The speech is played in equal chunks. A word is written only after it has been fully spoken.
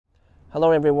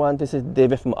Hello everyone, this is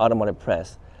David from Automotive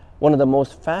Press. One of the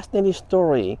most fascinating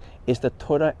stories is the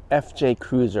Toyota FJ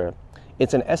Cruiser.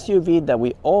 It's an SUV that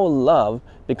we all love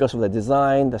because of the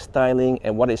design, the styling,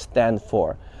 and what it stands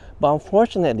for. But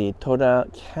unfortunately, Toyota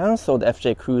canceled the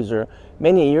FJ Cruiser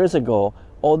many years ago,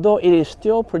 although it is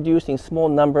still producing small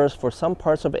numbers for some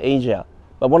parts of Asia.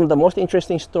 But one of the most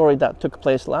interesting stories that took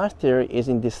place last year is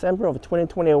in December of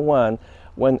 2021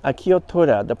 when Akio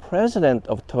Toda, the president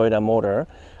of Toyota Motor,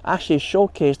 actually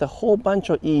showcased a whole bunch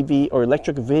of EV or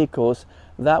electric vehicles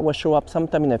that will show up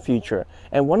sometime in the future.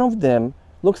 And one of them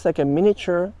looks like a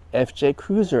miniature FJ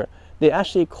Cruiser. They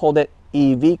actually called it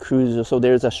EV Cruiser, so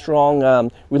there's a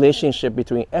strong relationship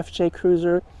between FJ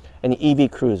Cruiser and EV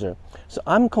Cruiser. So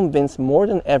I'm convinced more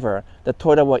than ever that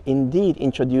Toyota will indeed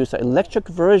introduce an electric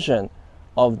version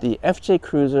of the FJ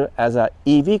Cruiser as an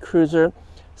EV Cruiser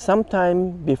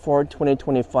sometime before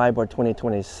 2025 or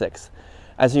 2026.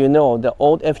 As you know, the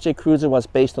old FJ Cruiser was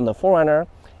based on the 4Runner,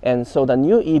 and so the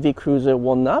new EV Cruiser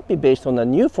will not be based on the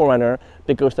new 4Runner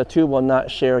because the two will not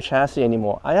share a chassis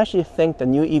anymore. I actually think the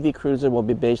new EV Cruiser will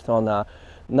be based on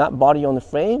not body on the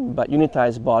frame, but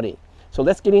unitized body. So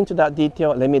let's get into that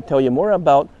detail. Let me tell you more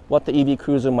about what the EV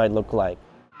Cruiser might look like.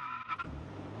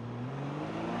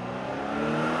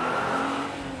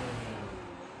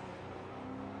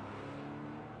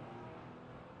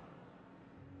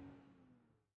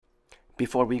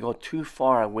 Before we go too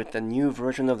far with the new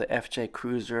version of the FJ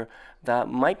Cruiser that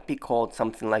might be called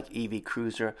something like EV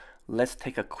Cruiser, let's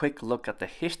take a quick look at the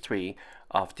history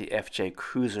of the FJ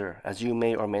Cruiser. As you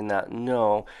may or may not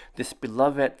know, this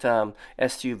beloved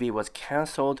SUV was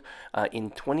canceled in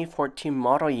 2014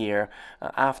 model year,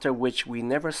 after which we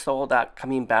never saw that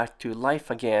coming back to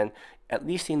life again, at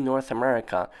least in North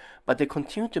America. But they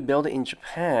continued to build it in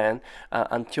Japan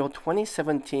until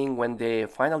 2017 when they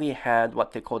finally had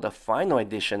what they call the final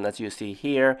edition, as you see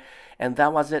here, and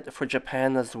that was it for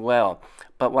Japan as well.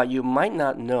 But what you might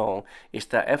not know is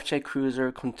that FJ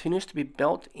Cruiser continues to be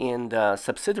built in the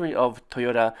subsidiary of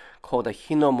Toyota called the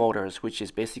Hino Motors, which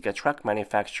is basically a truck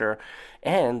manufacturer,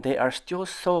 and they are still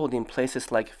sold in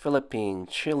places like Philippines,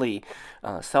 Chile,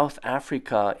 South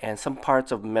Africa, and some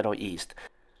parts of Middle East.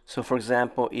 So for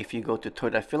example, if you go to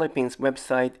Toyota Philippines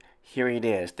website, here it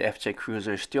is. The FJ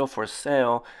Cruiser is still for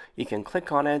sale. You can click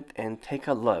on it and take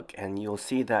a look, and you'll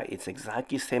see that it's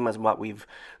exactly the same as what we've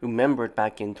remembered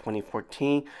back in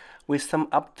 2014, with some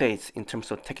updates in terms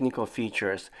of technical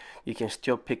features. You can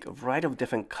still pick a variety of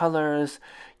different colors,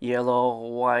 yellow,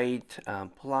 white,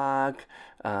 black.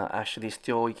 Actually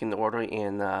still you can order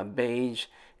in beige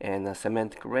and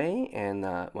cement gray and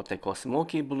what they call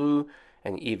smoky blue,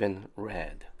 and even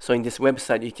red. So in this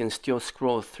website, you can still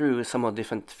scroll through some of the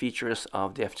different features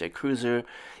of the FJ Cruiser.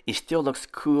 It still looks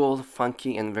cool,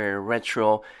 funky, and very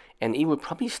retro, and it would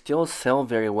probably still sell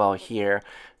very well here,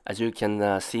 as you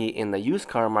can see in the used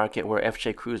car market where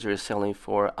FJ Cruiser is selling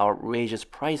for outrageous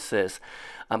prices.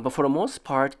 But for the most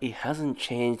part, it hasn't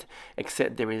changed,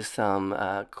 except there is some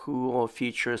cool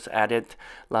features added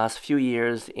last few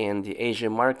years in the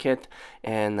Asian market.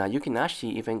 And you can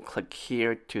actually even click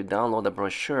here to download the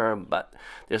brochure, but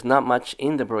there's not much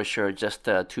in the brochure, just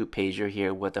a two-pager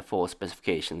here with the full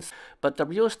specifications. But the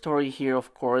real story here,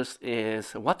 of course,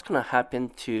 is what's going to happen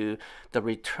to the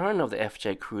return of the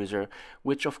FJ Cruiser,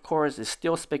 which of course is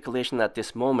still speculation at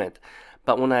this moment.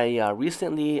 But when I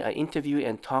recently interviewed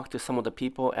and talked to some of the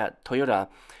people at Toyota,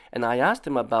 and I asked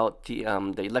them about the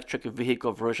electric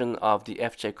vehicle version of the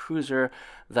FJ Cruiser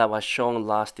that was shown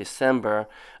last December,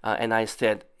 and I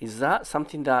said, is that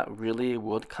something that really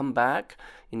would come back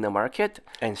in the market?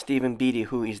 And Stephen Beatty,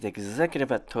 who is the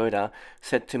executive at Toyota,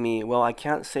 said to me, well, I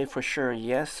can't say for sure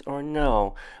yes or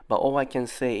no, but all I can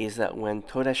say is that when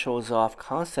Toyota shows off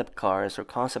concept cars or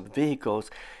concept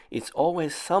vehicles, it's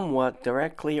always somewhat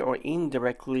directly or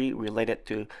indirectly related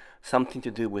to something to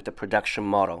do with the production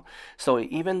model. So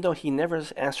even though he never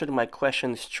answered my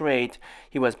question straight,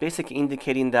 he was basically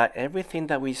indicating that everything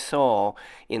that we saw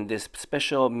in this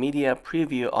special media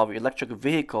preview of electric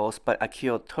vehicles by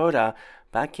Akio Toda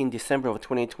back in December of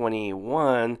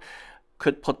 2021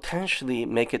 could potentially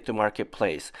make it to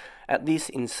marketplace, at least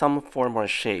in some form or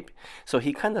shape. So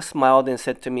he kind of smiled and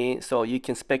said to me, so you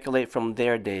can speculate from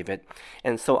there, David.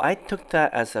 And so I took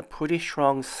that as a pretty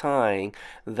strong sign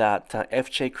that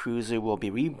FJ Cruiser will be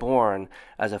reborn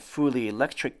as a fully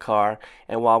electric car.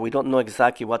 And while we don't know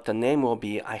exactly what the name will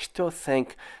be, I still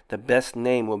think the best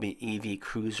name will be EV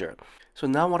Cruiser. So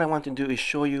now what I want to do is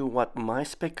show you what my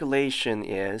speculation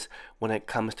is when it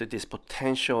comes to this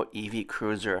potential EV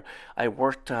Cruiser. I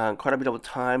worked quite a bit of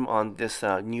time on this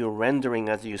new rendering,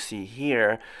 as you see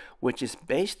here, which is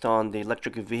based on the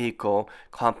electric vehicle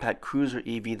compact cruiser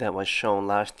EV that was shown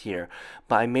last year.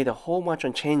 But I made a whole bunch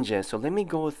of changes, so let me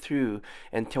go through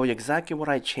and tell you exactly what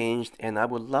I changed, and I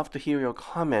would love to hear your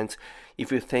comments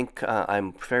if you think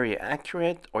I'm very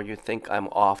accurate or you think I'm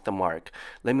off the mark.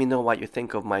 Let me know what you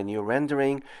think of my new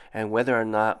rendering and whether or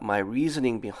not my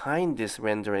reasoning behind this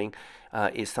rendering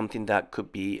is something that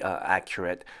could be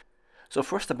accurate. So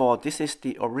first of all, this is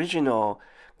the original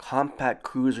compact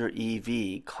cruiser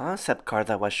EV concept car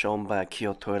that was shown by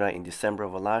Kia Toyota in December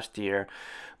of last year.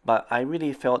 But I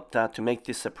really felt that to make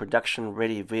this a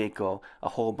production-ready vehicle, a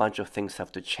whole bunch of things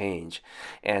have to change.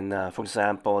 And for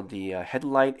example, the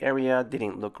headlight area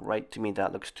didn't look right to me.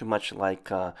 That looks too much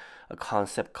like a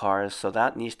concept car, so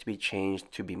that needs to be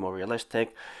changed to be more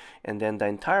realistic. And then the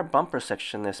entire bumper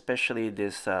section, especially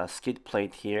this skid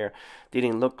plate here,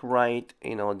 didn't look right.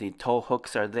 You know, the tow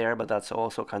hooks are there, but that's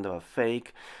also kind of a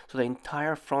fake. So the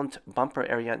entire front bumper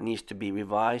area needs to be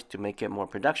revised to make it more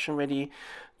production ready.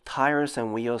 Tires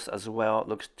and wheels as well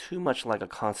looks too much like a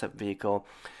concept vehicle,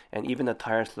 and even the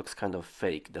tires looks kind of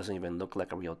fake, doesn't even look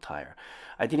like a real tire.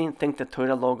 I didn't think the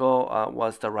Toyota logo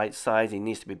was the right size. It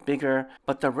needs to be bigger,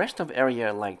 but the rest of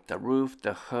area like the roof,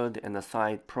 the hood, and the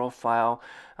side profile,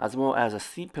 as well as a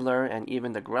C-pillar and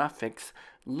even the graphics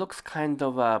looks kind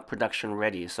of production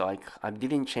ready. So I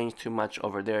didn't change too much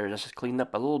over there, just cleaned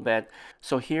up a little bit.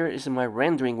 So here is my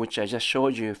rendering, which I just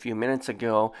showed you a few minutes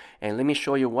ago, and let me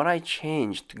show you what I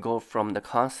changed to go from the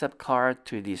concept car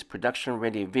to this production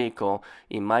ready vehicle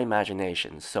in my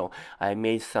imagination. So I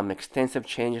made some extensive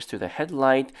changes to the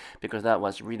headlight because that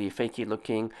was really fakey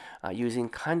looking, using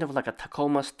kind of like a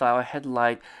Tacoma style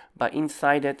headlight, but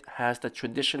inside it has the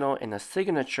traditional and a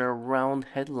signature round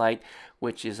headlight,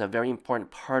 which is a very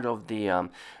important part of the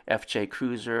FJ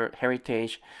Cruiser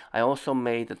heritage. I also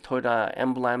made the Toyota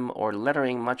emblem or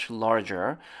lettering much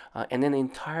larger, and then the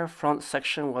entire front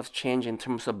section was changed in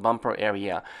terms of bumper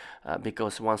area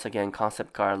because once again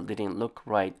concept car didn't look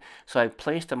right. So I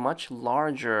placed a much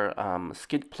larger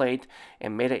skid plate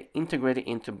and made it integrated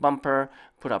into bumper,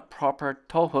 put up proper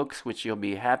tow hooks, which you'll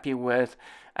be happy with,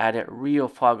 added real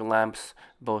fog lamps,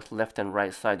 both left and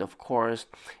right side of course,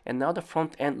 and now the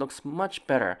front end looks much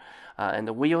better. And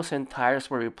the wheels and tires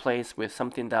were replaced with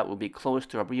something that will be close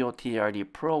to a real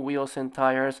TRD Pro wheels and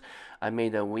tires. I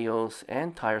made the wheels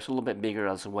and tires a little bit bigger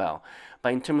as well.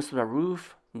 But in terms of the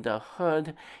roof, the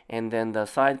hood, and then the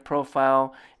side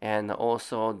profile, and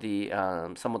also the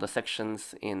some of the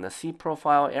sections in the C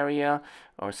profile area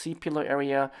or C pillar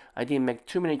area, I didn't make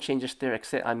too many changes there,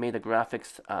 except I made the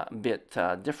graphics a bit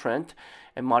different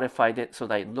and modified it so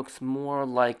that it looks more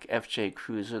like FJ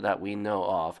Cruiser that we know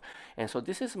of. And so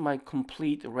this is my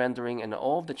complete rendering and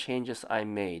all of the changes I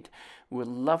made. We'd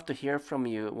love to hear from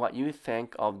you what you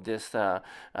think of this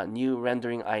new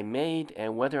rendering I made,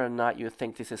 and whether or not you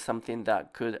think this is something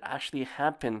that could actually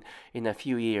happen in a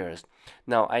few years.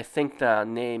 Now, I think the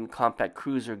name Compact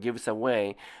Cruiser gives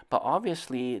away, but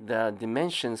obviously the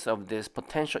dimensions of this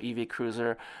potential EV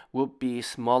cruiser would be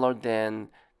smaller than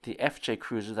the FJ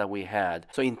Cruiser that we had.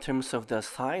 So in terms of the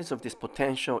size of this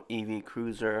potential EV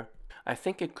cruiser, I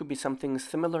think it could be something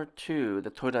similar to the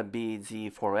Toyota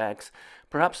BZ4X,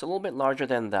 perhaps a little bit larger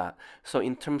than that. So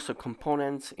in terms of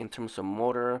components, in terms of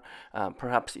motor,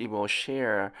 perhaps it will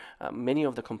share many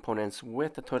of the components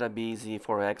with the Toyota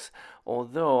BZ4X,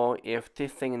 although if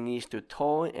this thing needs to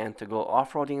tow and to go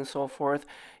off-roading and so forth,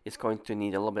 it's going to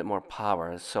need a little bit more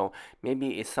power. So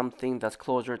maybe it's something that's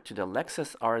closer to the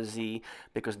Lexus RZ,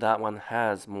 because that one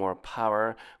has more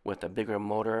power with a bigger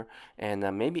motor, and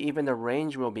maybe even the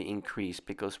range will be increased,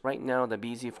 because right now the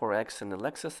BZ4X and the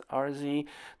Lexus RZ,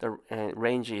 the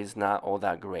range is not all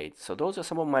that great. So those are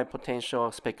some of my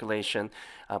potential speculation.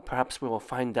 Perhaps we will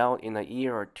find out in a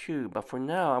year or two, but for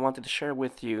now I wanted to share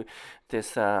with you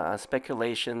this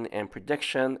speculation and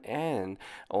prediction, and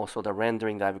also the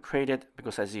rendering that I've created,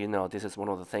 because as you know, this is one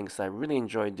of the things I really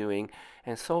enjoy doing,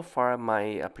 and so far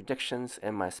my predictions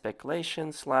and my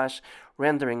speculation slash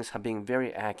renderings have been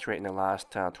very accurate in the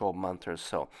last 12 months or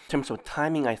so. In terms of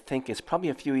timing, I think it's probably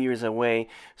a few years away,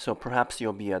 so perhaps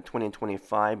it'll be a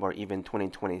 2025 or even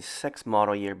 2026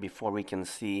 model year before we can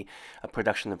see a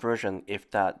production version,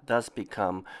 if that does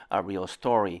become a real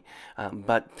story.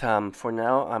 But for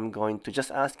now, I'm going to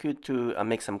just ask you to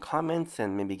make some comments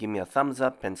and maybe give me a thumbs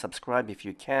up and subscribe if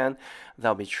you can.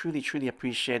 That'll be truly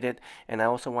appreciated. And I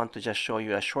also want to just show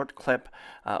you a short clip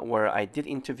where I did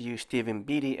interview Stephen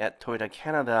Beatty at Toyota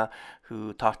Canada,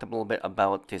 who talked a little bit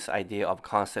about this idea of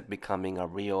concept becoming a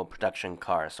real production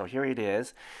car. So here it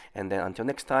is, and then until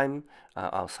next time,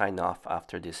 I'll sign off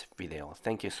after this video.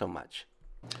 Thank you so much.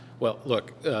 Well,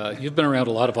 look, you've been around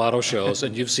a lot of auto shows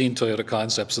and you've seen Toyota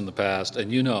concepts in the past,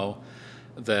 and you know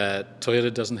that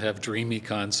Toyota doesn't have dreamy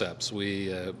concepts.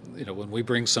 When we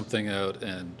bring something out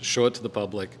and show it to the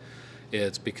public,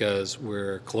 it's because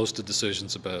we're close to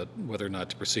decisions about whether or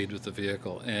not to proceed with the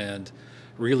vehicle. And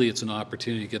really, it's an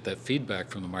opportunity to get that feedback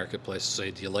from the marketplace to say,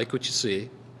 do you like what you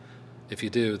see? If you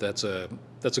do, that's a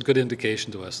good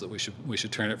indication to us that we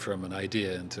should turn it from an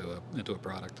idea into a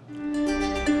product.